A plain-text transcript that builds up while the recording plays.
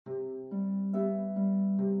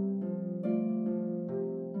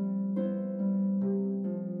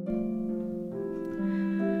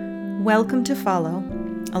Welcome to Follow,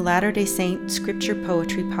 a Latter-day Saint scripture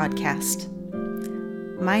poetry podcast.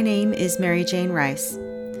 My name is Mary Jane Rice.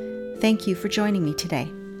 Thank you for joining me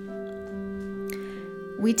today.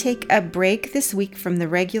 We take a break this week from the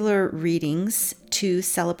regular readings to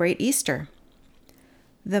celebrate Easter.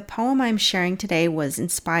 The poem I'm sharing today was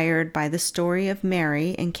inspired by the story of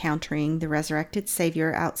Mary encountering the resurrected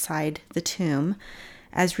Savior outside the tomb,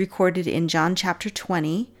 as recorded in John chapter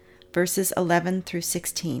 20, verses 11 through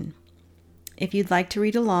 16. If you'd like to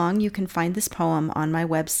read along, you can find this poem on my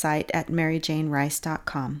website at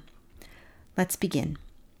maryjanerice.com. Let's begin.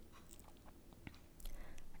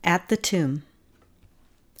 At the tomb.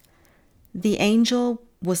 The angel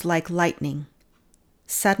was like lightning,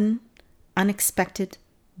 sudden, unexpected,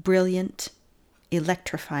 brilliant,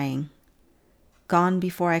 electrifying, gone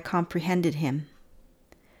before I comprehended him.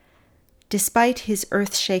 Despite his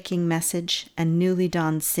earth-shaking message and newly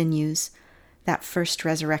donned sinews, that first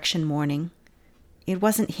resurrection morning, it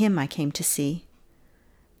wasn't him I came to see.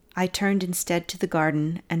 I turned instead to the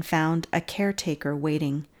garden and found a caretaker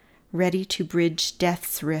waiting, ready to bridge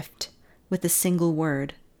death's rift with a single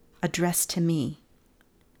word, addressed to me.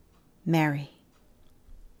 Mary.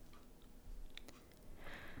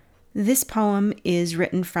 This poem is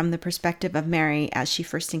written from the perspective of Mary as she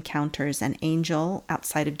first encounters an angel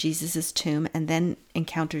outside of Jesus' tomb and then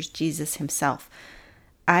encounters Jesus himself.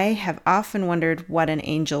 I have often wondered what an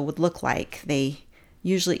angel would look like. They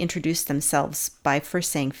usually introduce themselves by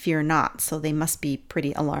first saying, "Fear not," so they must be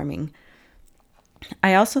pretty alarming.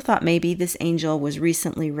 I also thought maybe this angel was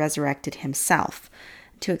recently resurrected himself.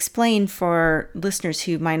 To explain for listeners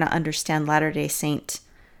who might not understand Latter-day Saint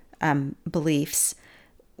beliefs,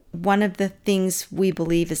 one of the things we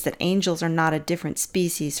believe is that angels are not a different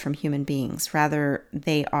species from human beings. Rather,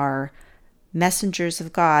 they are messengers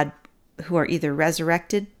of God who are either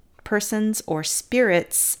resurrected persons or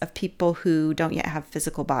spirits of people who don't yet have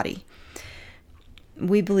physical body.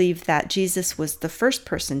 We believe that Jesus was the first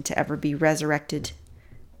person to ever be resurrected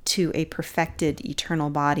to a perfected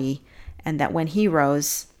eternal body, and that when he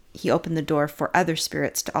rose, he opened the door for other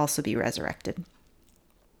spirits to also be resurrected.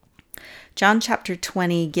 John chapter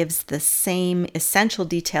 20 gives the same essential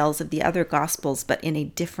details of the other Gospels, but in a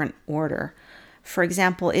different order. For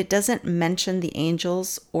example, it doesn't mention the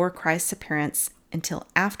angels or Christ's appearance until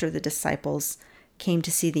after the disciples came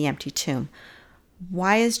to see the empty tomb.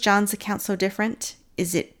 Why is John's account so different?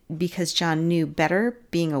 Is it because John knew better,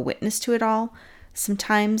 being a witness to it all?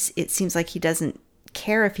 Sometimes it seems like he doesn't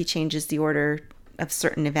care if he changes the order of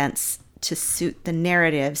certain events to suit the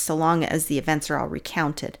narrative, so long as the events are all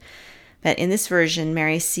recounted. But in this version,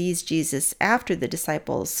 Mary sees Jesus after the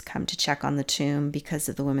disciples come to check on the tomb because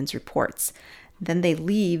of the women's reports. Then they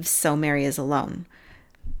leave, so Mary is alone.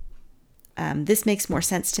 This makes more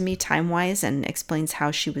sense to me time-wise and explains how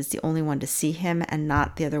she was the only one to see him and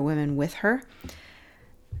not the other women with her.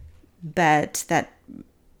 But that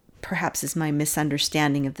perhaps is my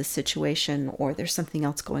misunderstanding of the situation, or there's something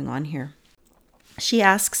else going on here. She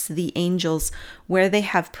asks the angels where they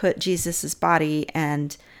have put Jesus' body,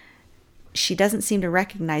 and she doesn't seem to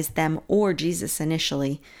recognize them or Jesus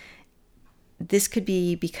initially. This could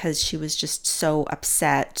be because she was just so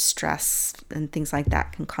upset. Stress and things like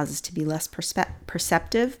that can cause us to be less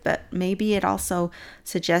perceptive, but maybe it also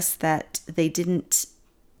suggests that they didn't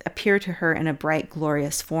appear to her in a bright,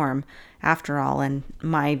 glorious form after all, and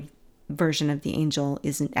my version of the angel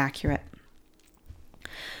isn't accurate.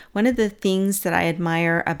 One of the things that I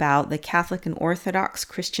admire about the Catholic and Orthodox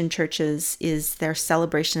Christian churches is their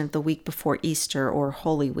celebration of the week before Easter, or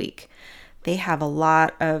Holy Week. They have a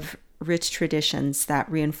lot of rich traditions that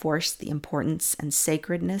reinforce the importance and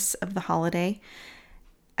sacredness of the holiday.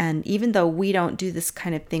 And even though we don't do this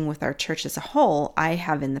kind of thing with our church as a whole, I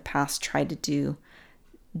have in the past tried to do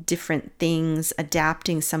different things,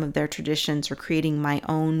 adapting some of their traditions or creating my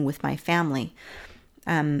own with my family.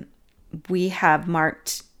 We have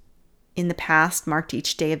marked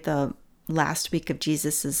each day of the last week of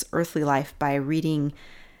Jesus's earthly life by reading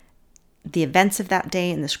the events of that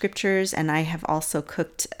day in the scriptures, and I have also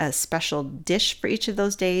cooked a special dish for each of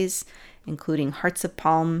those days, including hearts of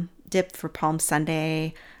palm dip for Palm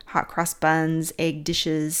Sunday, hot cross buns, egg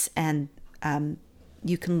dishes, and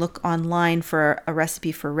you can look online for a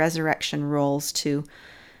recipe for resurrection rolls to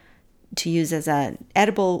use as an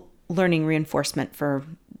edible learning reinforcement for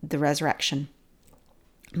the resurrection.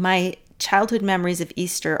 My childhood memories of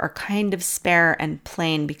Easter are kind of spare and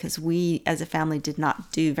plain because we as a family did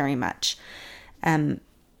not do very much. I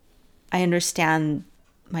understand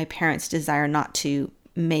my parents' desire not to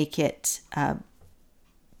make it the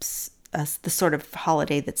sort of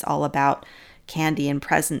holiday that's all about candy and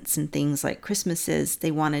presents and things like Christmas is.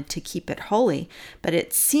 They wanted to keep it holy. But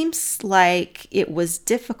it seems like it was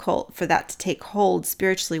difficult for that to take hold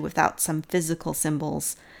spiritually without some physical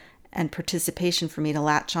symbols and participation for me to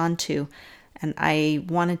latch onto. And I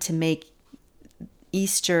wanted to make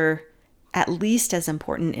Easter at least as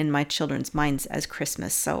important in my children's minds as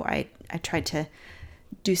Christmas. So I tried to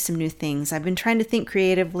do some new things. I've been trying to think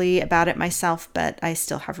creatively about it myself, but I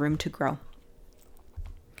still have room to grow.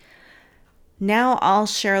 Now I'll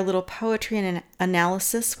share a little poetry and an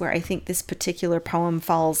analysis where I think this particular poem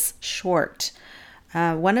falls short.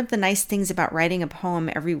 One of the nice things about writing a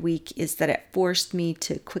poem every week is that it forced me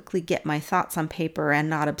to quickly get my thoughts on paper and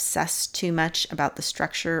not obsess too much about the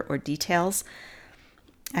structure or details.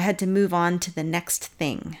 I had to move on to the next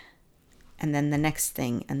thing, and then the next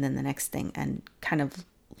thing, and then the next thing, and kind of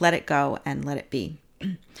let it go and let it be.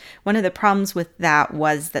 One of the problems with that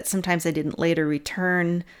was that sometimes I didn't later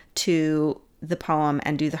return to the poem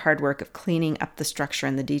and do the hard work of cleaning up the structure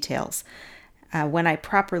and the details. When I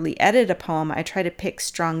properly edit a poem, I try to pick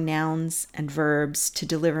strong nouns and verbs to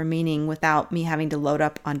deliver meaning without me having to load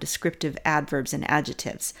up on descriptive adverbs and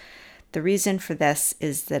adjectives. The reason for this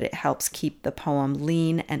is that it helps keep the poem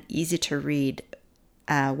lean and easy to read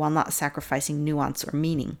while not sacrificing nuance or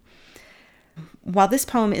meaning. While this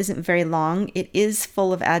poem isn't very long, it is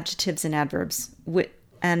full of adjectives and adverbs.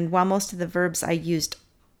 And while most of the verbs I used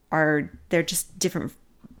they're just different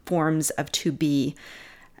forms of to be.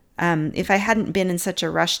 If I hadn't been in such a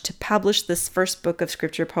rush to publish this first book of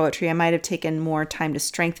scripture poetry, I might have taken more time to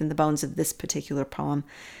strengthen the bones of this particular poem.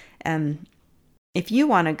 If you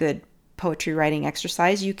want a good poetry writing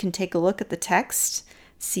exercise, you can take a look at the text,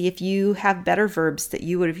 see if you have better verbs that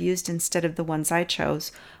you would have used instead of the ones I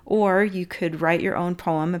chose, or you could write your own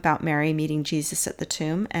poem about Mary meeting Jesus at the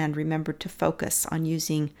tomb and remember to focus on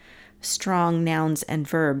using strong nouns and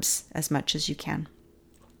verbs as much as you can.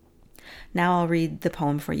 Now I'll read the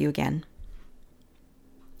poem for you again.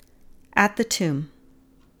 At the tomb.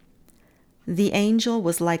 The angel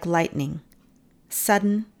was like lightning,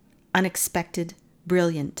 sudden, unexpected,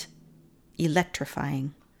 brilliant,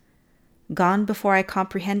 electrifying, gone before I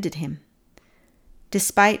comprehended him.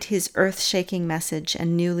 Despite his earth-shaking message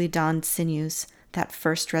and newly donned sinews that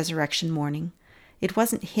first resurrection morning, it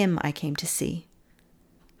wasn't him I came to see.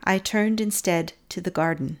 I turned instead to the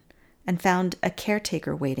garden and found a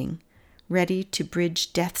caretaker waiting, ready to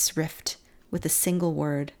bridge death's rift with a single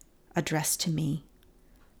word addressed to me.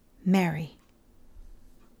 Mary.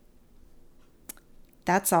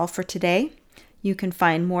 That's all for today. You can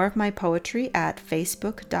find more of my poetry at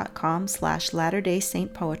facebook.com/Latter-day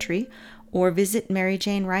Saint Poetry or visit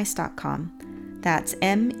maryjanerice.com. That's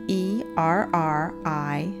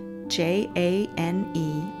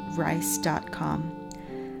MERRIJANE rice.com.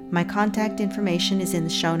 My contact information is in the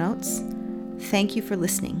show notes. Thank you for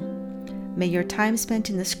listening. May your time spent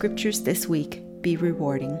in the scriptures this week be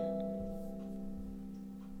rewarding.